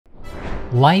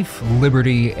Life,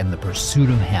 liberty, and the pursuit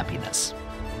of happiness.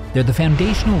 They're the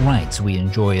foundational rights we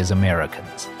enjoy as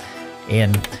Americans.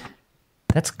 And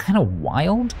that's kind of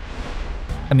wild.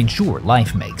 I mean, sure,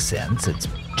 life makes sense. It's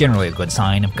generally a good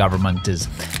sign if government is,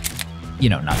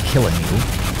 not killing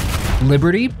you.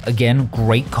 Liberty, again,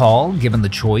 great call. Given the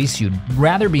choice, you'd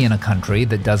rather be in a country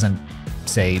that doesn't,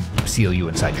 say, seal you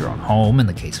inside your own home in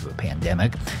the case of a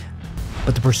pandemic.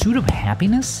 But the pursuit of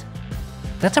happiness?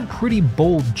 That's a pretty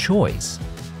bold choice.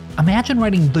 Imagine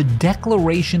writing the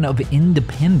Declaration of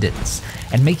Independence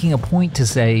and making a point to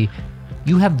say,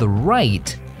 you have the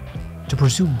right to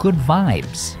pursue good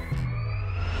vibes.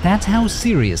 That's how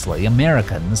seriously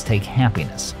Americans take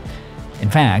happiness. In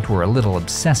fact, we're a little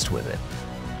obsessed with it.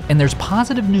 And there's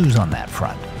positive news on that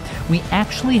front. We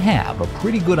actually have a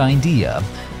pretty good idea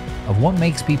of what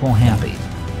makes people happy.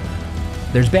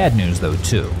 There's bad news, though,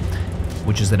 too,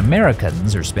 which is that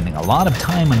Americans are spending a lot of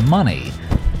time and money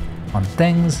on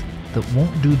things that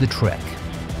won't do the trick.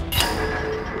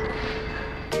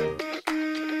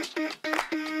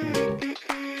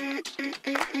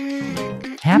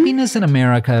 Happiness in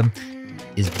America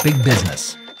is big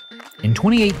business. In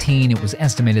 2018, it was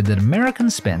estimated that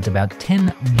Americans spent about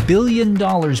 $10 billion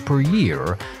per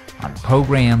year on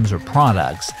programs or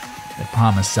products that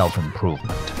promise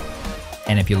self-improvement.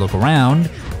 And if you look around,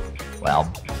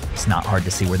 well, it's not hard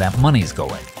to see where that money's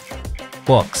going.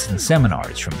 Books and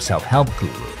seminars from self-help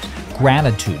gurus,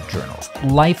 gratitude journals,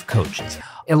 life coaches,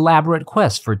 elaborate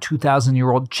quests for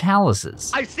 2,000-year-old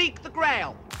chalices. I seek the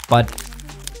Grail! But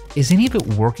is any of it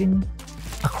working?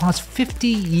 Across 50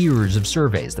 years of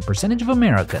surveys, the percentage of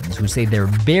Americans who say they're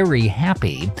very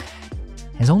happy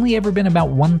has only ever been about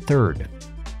 1/3.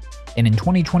 And in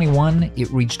 2021,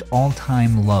 it reached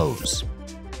all-time lows.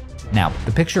 Now,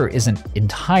 the picture isn't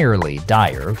entirely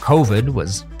dire. COVID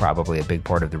was probably a big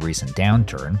part of the recent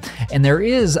downturn, and there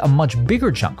is a much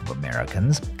bigger chunk of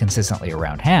Americans, consistently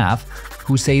around half,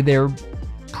 who say they're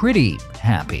pretty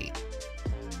happy.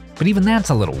 But even that's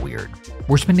a little weird.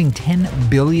 We're spending $10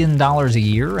 billion a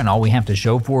year, and all we have to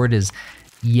show for it is,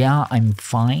 yeah, I'm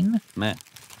fine? Meh.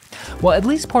 Well, at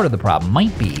least part of the problem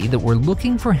might be that we're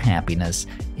looking for happiness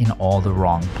in all the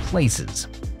wrong places.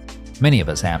 Many of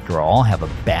us, after all, have a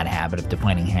bad habit of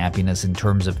defining happiness in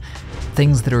terms of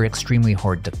things that are extremely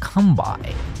hard to come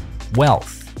by.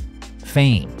 Wealth,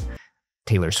 fame,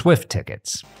 Taylor Swift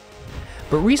tickets.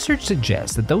 But research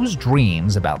suggests that those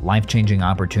dreams about life-changing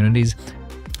opportunities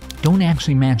don't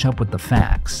actually match up with the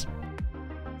facts.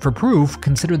 For proof,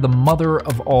 consider the mother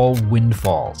of all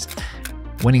windfalls,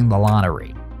 winning the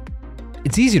lottery.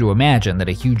 It's easy to imagine that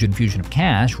a huge infusion of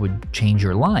cash would change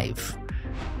your life.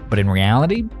 But in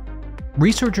reality,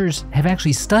 researchers have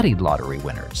actually studied lottery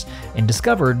winners and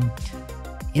discovered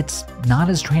it's not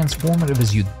as transformative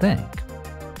as you'd think.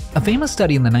 A famous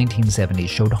study in the 1970s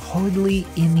showed hardly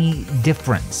any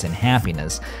difference in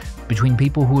happiness between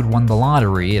people who had won the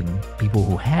lottery and people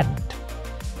who hadn't.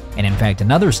 And in fact,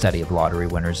 another study of lottery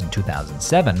winners in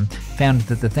 2007 found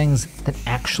that the things that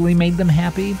actually made them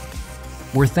happy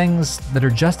were things that are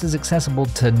just as accessible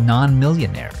to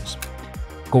non-millionaires.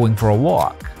 Going for a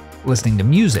walk, listening to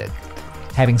music,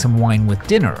 having some wine with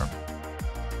dinner,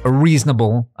 a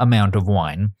reasonable amount of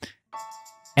wine.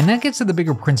 And that gets to the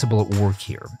bigger principle at work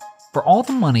here. For all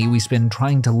the money we spend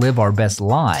trying to live our best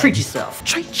lives, Treat yourself.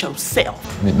 Treat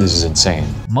yourself. I mean, this is insane.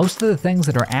 most of the things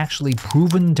that are actually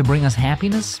proven to bring us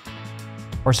happiness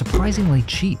are surprisingly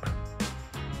cheap.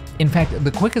 In fact,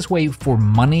 the quickest way for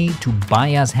money to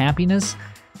buy us happiness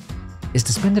is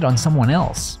to spend it on someone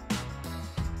else.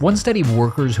 One study of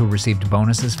workers who received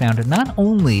bonuses found not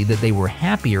only that they were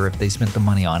happier if they spent the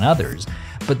money on others,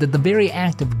 but that the very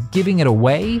act of giving it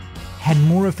away had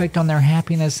more effect on their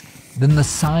happiness than the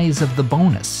size of the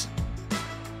bonus.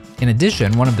 In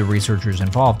addition, one of the researchers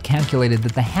involved calculated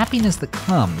that the happiness that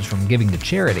comes from giving to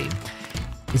charity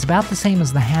is about the same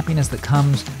as the happiness that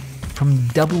comes from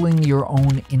doubling your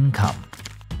own income.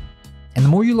 And the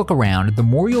more you look around, the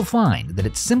more you'll find that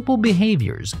it's simple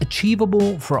behaviors,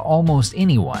 achievable for almost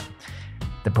anyone,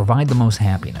 that provide the most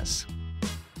happiness.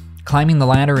 Climbing the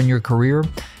ladder in your career,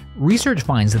 research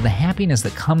finds that the happiness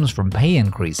that comes from pay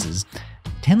increases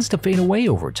tends to fade away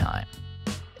over time.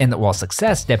 And that while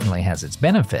success definitely has its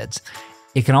benefits,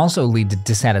 it can also lead to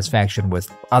dissatisfaction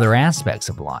with other aspects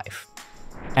of life.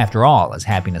 After all, as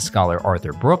happiness scholar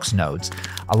Arthur Brooks notes,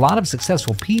 a lot of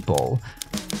successful people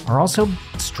are also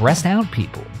stressed out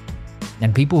people,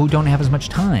 and people who don't have as much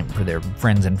time for their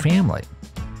friends and family.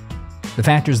 The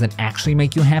factors that actually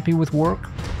make you happy with work,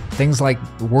 things like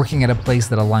working at a place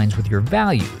that aligns with your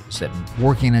values and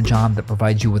working in a job that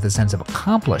provides you with a sense of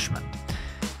accomplishment,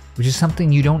 which is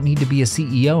something you don't need to be a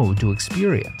CEO to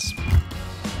experience.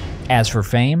 As for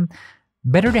fame,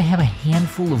 better to have a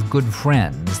handful of good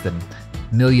friends than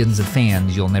millions of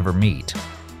fans you'll never meet.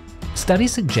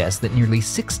 Studies suggest that nearly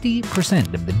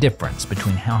 60% of the difference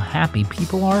between how happy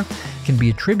people are can be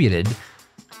attributed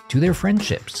to their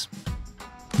friendships.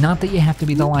 Not that you have to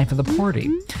be the life of the party,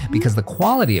 because the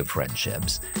quality of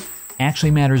friendships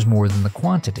actually matters more than the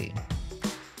quantity.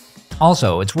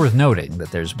 Also, it's worth noting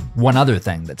that there's one other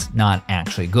thing that's not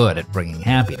actually good at bringing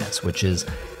happiness, which is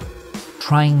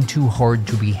trying too hard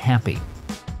to be happy.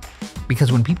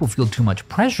 Because when people feel too much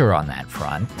pressure on that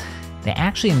front, they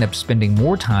actually end up spending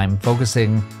more time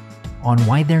focusing on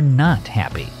why they're not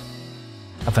happy.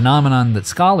 A phenomenon that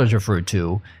scholars refer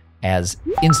to as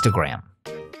Instagram.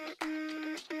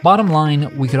 Bottom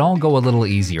line, we could all go a little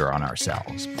easier on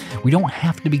ourselves. We don't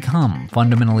have to become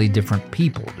fundamentally different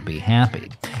people to be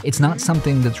happy. It's not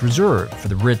something that's reserved for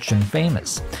the rich and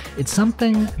famous. It's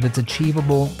something that's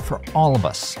achievable for all of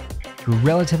us through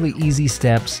relatively easy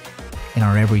steps in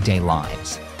our everyday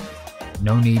lives.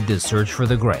 No need to search for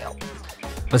the Grail.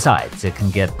 Besides, it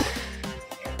can get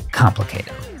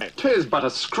complicated. 'Tis but a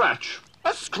scratch.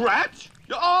 A scratch?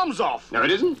 Your arm's off. No,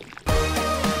 it isn't.